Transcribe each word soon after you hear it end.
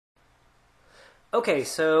Okay,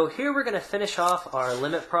 so here we're going to finish off our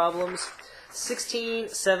limit problems. 16,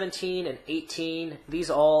 17, and 18, these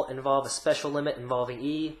all involve a special limit involving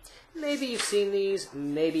e. Maybe you've seen these,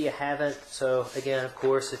 maybe you haven't. So again, of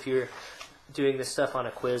course, if you're doing this stuff on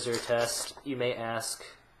a quiz or a test, you may ask,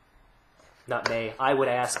 not may, I would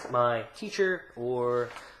ask my teacher or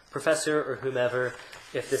professor or whomever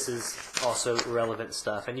if this is also relevant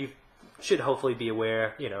stuff. And you should hopefully be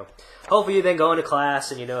aware, hopefully you then go into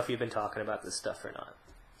class and you know if you've been talking about this stuff or not.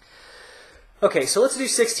 Okay, so let's do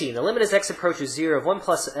 16. The limit as x approaches 0 of 1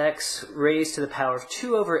 plus x raised to the power of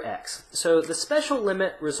 2 over x. So the special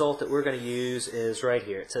limit result that we're going to use is right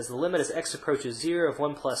here. It says the limit as x approaches 0 of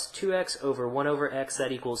 1 plus 2x over 1 over x,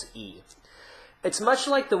 that equals e. It's much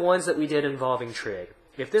like the ones that we did involving trig.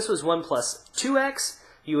 If this was 1 plus 2x,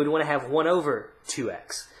 you would want to have 1 over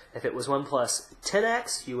 2x. If it was 1 plus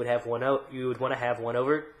 10x, you would want to have 1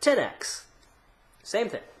 over 10x. Same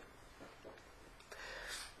thing.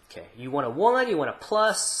 Okay, you want a 1, you want a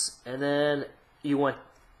plus, and then you want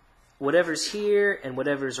whatever's here and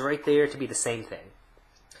whatever's right there to be the same thing.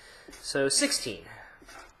 So 16.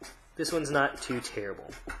 This one's not too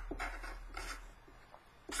terrible.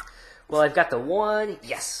 Well, I've got the 1,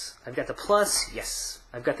 yes. I've got the plus, yes.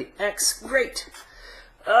 I've got the x, great.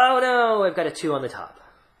 Oh no, I've got a 2 on the top.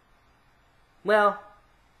 Well,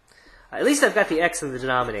 at least I've got the x in the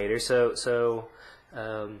denominator, so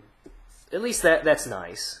at least that's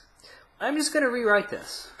nice. I'm just going to rewrite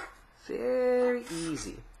this. Very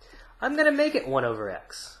easy. I'm going to make it 1 over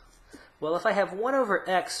x. Well, if I have 1 over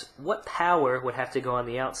x, what power would have to go on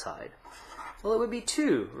the outside? Well, it would be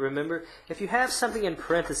 2. Remember, if you have something in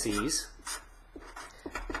parentheses,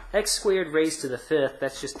 x squared raised to the 5th,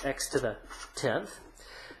 that's just x to the 10th.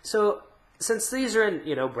 So since these are in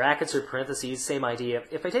brackets or parentheses, same idea.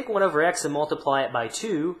 If I take 1 over x and multiply it by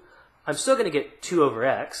 2, I'm still going to get 2 over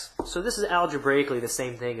x. So this is algebraically the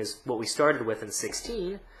same thing as what we started with in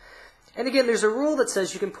 16. And again, there's a rule that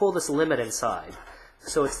says you can pull this limit inside.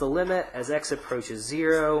 So it's the limit as x approaches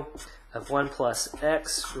 0 of 1 plus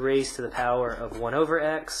x raised to the power of 1 over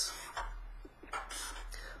x.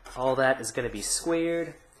 All that is going to be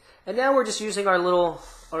squared. And now we're just using our little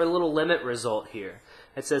limit result here.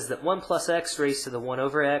 It says that 1 plus x raised to the 1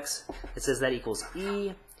 over x. It says that equals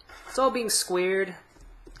e. It's all being squared.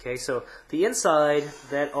 Okay, so the inside,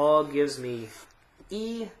 that all gives me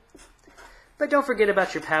e. But don't forget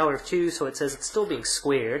about your power of 2, so it says it's still being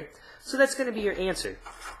squared. So that's going to be your answer,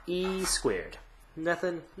 e squared.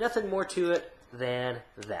 Nothing more to it than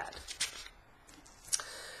that.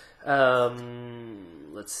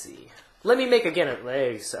 Let's see. Let me make, again,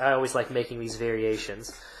 I always like making these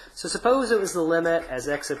variations. So suppose it was the limit as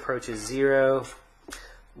x approaches 0,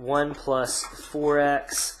 1 plus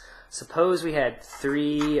 4x. Suppose we had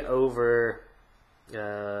 3 over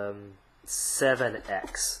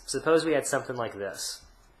 7x. Suppose we had something like this.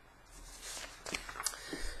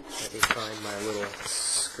 Let me find my little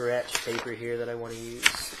scratch paper here that I want to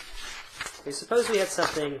use. Okay, suppose we had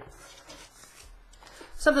something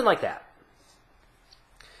like that.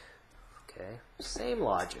 Okay, same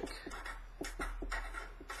logic.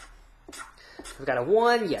 I've got a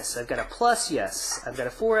 1, yes. I've got a plus, yes. I've got a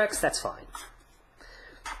 4x, that's fine.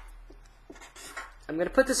 I'm going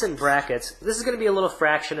to put this in brackets. This is going to be a little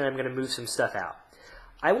fraction, and I'm going to move some stuff out.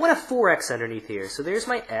 I want a 4x underneath here, so there's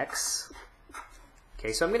my x.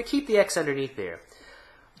 Okay, so I'm going to keep the x underneath there.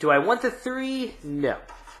 Do I want the 3? No.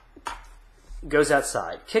 Goes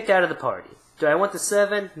outside. Kicked out of the party. Do I want the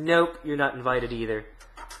 7? Nope, you're not invited either.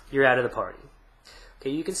 You're out of the party. Okay,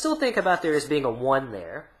 you can still think about there as being a 1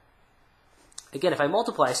 there. Again, if I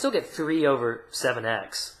multiply, I still get 3 over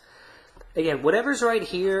 7x. Again, whatever's right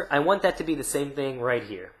here, I want that to be the same thing right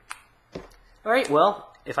here. All right,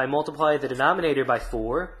 well, if I multiply the denominator by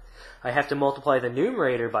 4, I have to multiply the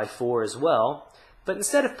numerator by 4 as well. But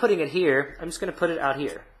instead of putting it here, I'm just going to put it out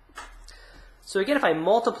here. So again, if I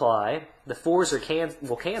multiply, the 4's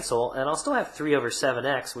will cancel, and I'll still have 3 over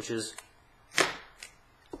 7x, which is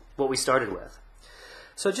what we started with.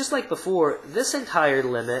 So just like before, this entire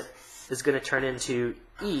limit is going to turn into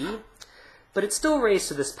e, but it's still raised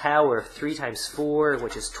to this power of 3 times 4,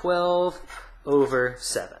 which is 12 over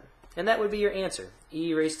 7. And that would be your answer,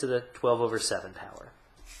 e raised to the 12 over 7 power.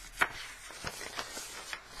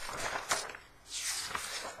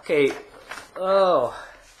 Okay, oh,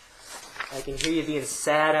 I can hear you being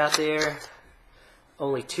sad out there.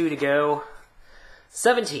 Only 2 to go.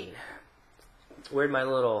 17. Where'd my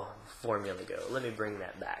little formula go? Let me bring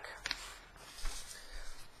that back.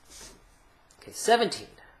 Okay, 17.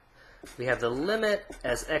 We have the limit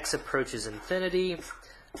as x approaches infinity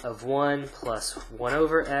of 1 plus 1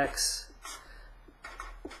 over x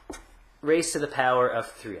raised to the power of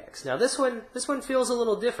 3x. Now this one feels a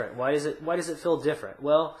little different. Why does it feel different?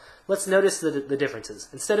 Well, let's notice the differences.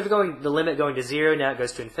 Instead of the limit going to 0, now it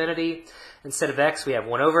goes to infinity. Instead of x, we have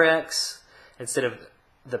 1 over x. Instead of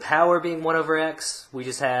the power being 1 over x, we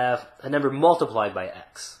just have a number multiplied by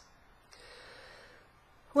x.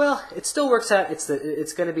 Well, it still works out.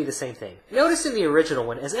 It's going to be the same thing. Notice in the original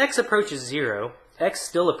one, as x approaches 0, x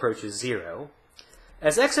still approaches 0.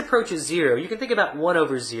 As x approaches 0, you can think about 1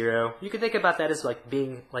 over 0. You can think about that as like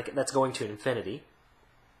being like that's going to infinity.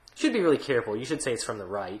 You should be really careful. You should say it's from the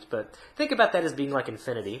right, but think about that as being like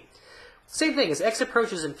infinity. Same thing, as x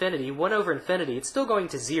approaches infinity, 1 over infinity, it's still going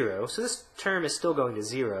to 0, so this term is still going to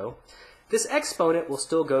 0. This exponent will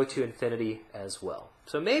still go to infinity as well.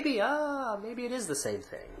 So maybe it is the same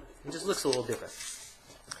thing. It just looks a little different.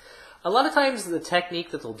 A lot of times the technique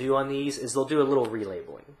that they'll do on these is they'll do a little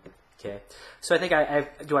relabeling. Okay, so I think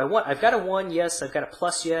I've got a 1, yes, I've got a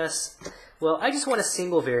plus, yes. Well, I just want a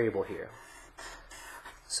single variable here.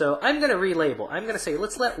 So I'm going to relabel. I'm going to say,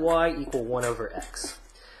 let's let y equal 1 over x.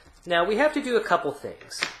 Now, we have to do a couple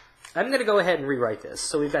things. I'm going to go ahead and rewrite this.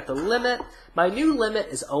 So we've got the limit. My new limit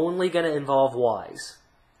is only going to involve y's.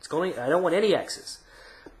 I don't want any x's.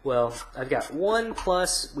 Well, I've got 1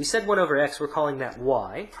 plus, we said 1 over x, we're calling that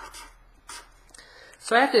y.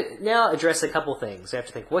 So I have to now address a couple things. I have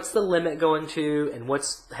to think, what's the limit going to, and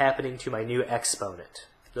what's happening to my new exponent?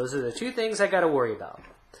 Those are the two things I got to worry about.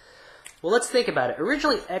 Well, let's think about it.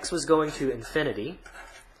 Originally, x was going to infinity.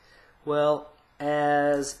 Well,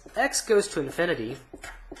 as x goes to infinity,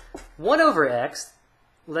 1 over x,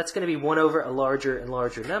 well, that's going to be 1 over a larger and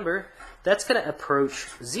larger number. That's going to approach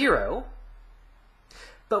 0.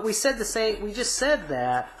 But we said the same. We just said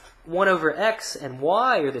that 1 over x and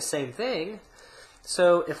y are the same thing.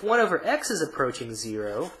 So if 1 over x is approaching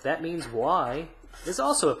 0, that means y is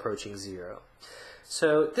also approaching 0.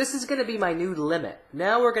 So this is going to be my new limit.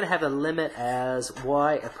 Now we're going to have a limit as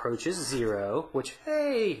y approaches 0, which,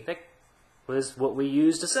 hey, that was what we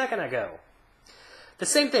used a second ago. The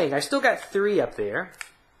same thing. I still got 3 up there.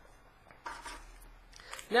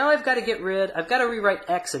 Now I've got to rewrite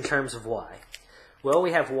x in terms of y. Well,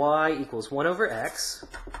 we have y equals 1 over x.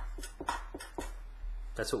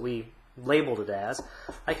 That's what we labeled it as.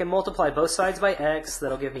 I can multiply both sides by x.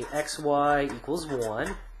 That'll give me xy equals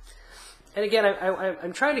 1. And again,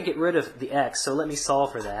 I'm trying to get rid of the x, so let me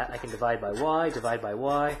solve for that. I can divide by y, divide by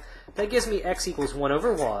y. That gives me x equals 1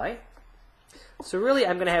 over y. So really,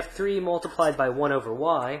 I'm going to have 3 multiplied by 1 over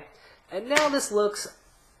y. And now this looks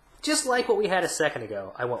just like what we had a second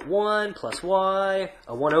ago. I want 1 plus y,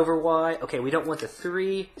 a 1 over y. Okay, we don't want the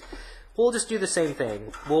 3. We'll just do the same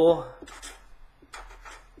thing. We'll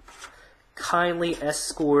kindly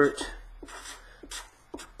escort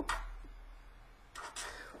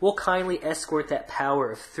that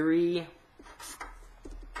power of 3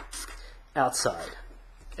 outside.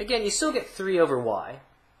 Again, you still get 3 over y.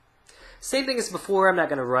 Same thing as before, I'm not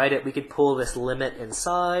going to write it. We could pull this limit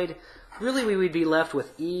inside. Really, we would be left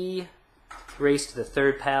with e raised to the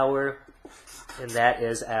 3rd power, and that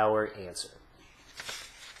is our answer.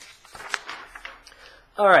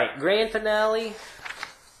 All right, grand finale.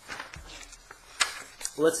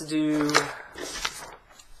 Let's do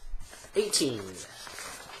 18.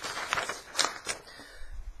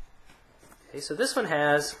 Okay, so this one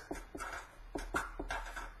has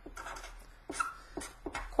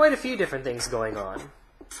quite a few different things going on.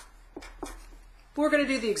 We're going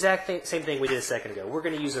to do the exact same thing we did a second ago. We're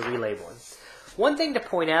going to use a relabeling. One thing to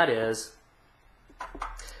point out is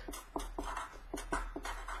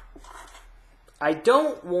I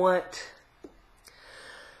don't want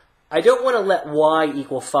to let y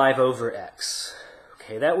equal 5 over x.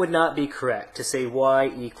 Okay, that would not be correct to say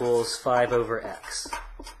y equals 5 over x.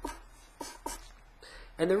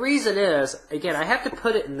 And the reason is, again, I have to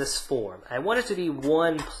put it in this form. I want it to be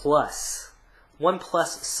 1 plus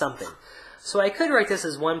something. So I could write this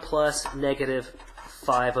as 1 plus negative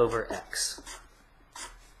 5 over x.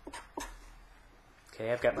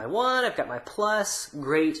 Okay, I've got my 1, I've got my plus,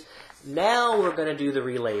 great. Now we're going to do the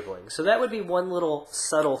relabeling. So that would be one little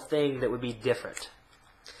subtle thing that would be different.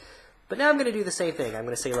 But now I'm going to do the same thing. I'm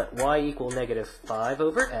going to say let y equal negative 5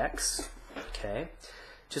 over x. Okay.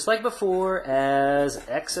 Just like before, as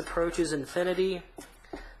x approaches infinity,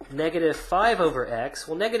 negative 5 over x.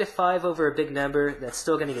 Well, negative 5 over a big number, that's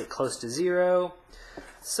still going to get close to 0.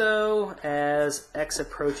 So as x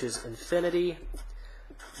approaches infinity,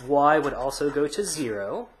 y would also go to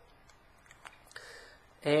 0.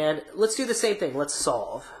 And let's do the same thing. Let's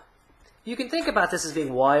solve. You can think about this as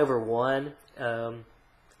being y over 1.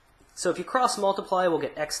 So if you cross multiply, we'll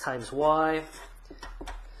get x times y.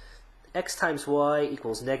 x times y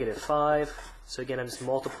equals negative 5. So again, I'm just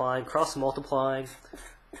multiplying, cross-multiplying.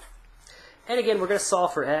 And again, we're going to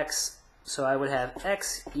solve for x. So I would have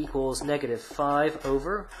x equals negative 5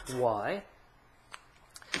 over y.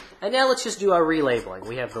 And now let's just do our relabeling.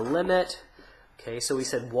 We have the limit. Okay, so we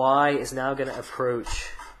said y is now going to approach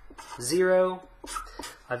 0.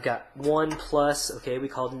 I've got 1 plus, okay, we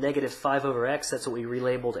called negative 5 over x. That's what we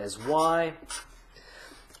relabeled as y.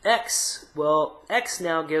 X, well, x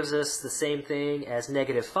now gives us the same thing as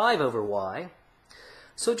negative 5 over y.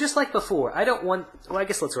 So just like before, I don't want, well, I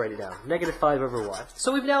guess let's write it down. Negative 5 over y.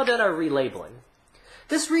 So we've now done our relabeling.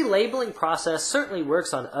 This relabeling process certainly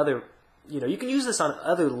works on other, you can use this on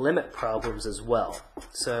other limit problems as well.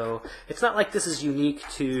 So it's not like this is unique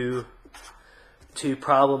to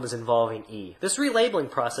problems involving e. This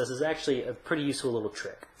relabeling process is actually a pretty useful little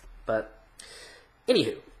trick. But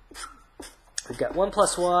anywho, we've got 1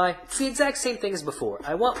 plus y. It's the exact same thing as before.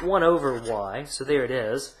 I want 1 over y, so there it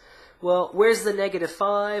is. Well, where's the negative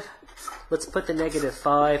 5? Let's put the negative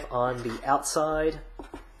 5 on the outside.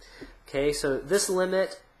 Okay, so this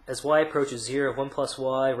limit, as y approaches 0, 1 plus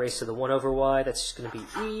y raised to the 1 over y, that's just going to be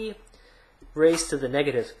e raised to the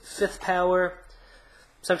negative 5th power.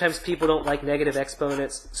 Sometimes people don't like negative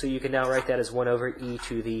exponents, so you can now write that as 1 over e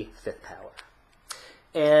to the 5th power.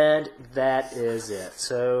 And that is it.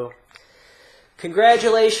 So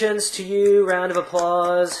congratulations to you, round of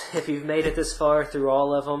applause, if you've made it this far through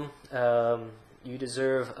all of them. You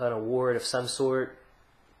deserve an award of some sort.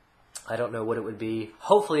 I don't know what it would be.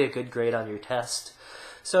 Hopefully a good grade on your test.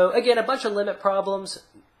 So again, a bunch of limit problems.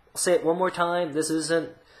 I'll say it one more time. This isn't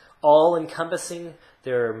all-encompassing.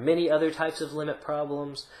 There are many other types of limit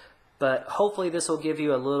problems, but hopefully this will give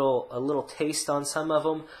you a little taste on some of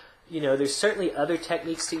them. There's certainly other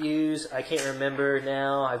techniques to use. I can't remember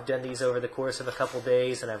now. I've done these over the course of a couple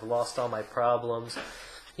days, and I've lost all my problems.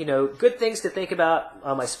 Good things to think about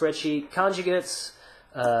on my spreadsheet: conjugates,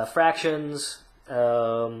 fractions,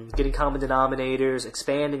 getting common denominators,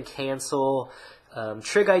 expand and cancel,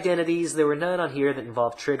 trig identities. There were none on here that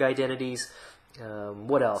involved trig identities.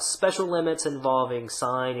 What else? Special limits involving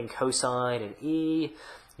sine and cosine and e.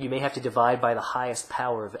 You may have to divide by the highest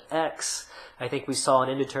power of x. I think we saw an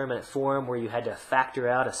indeterminate form where you had to factor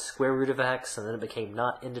out a square root of x, and then it became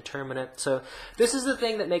not indeterminate. So this is the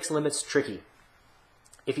thing that makes limits tricky.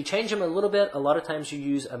 If you change them a little bit, a lot of times you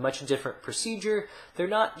use a much different procedure. They're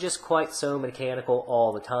not just quite so mechanical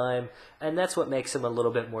all the time, and that's what makes them a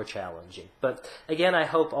little bit more challenging. But again, I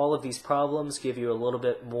hope all of these problems give you a little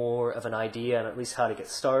bit more of an idea on at least how to get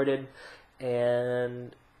started.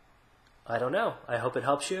 And I don't know. I hope it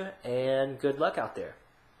helps you, and good luck out there.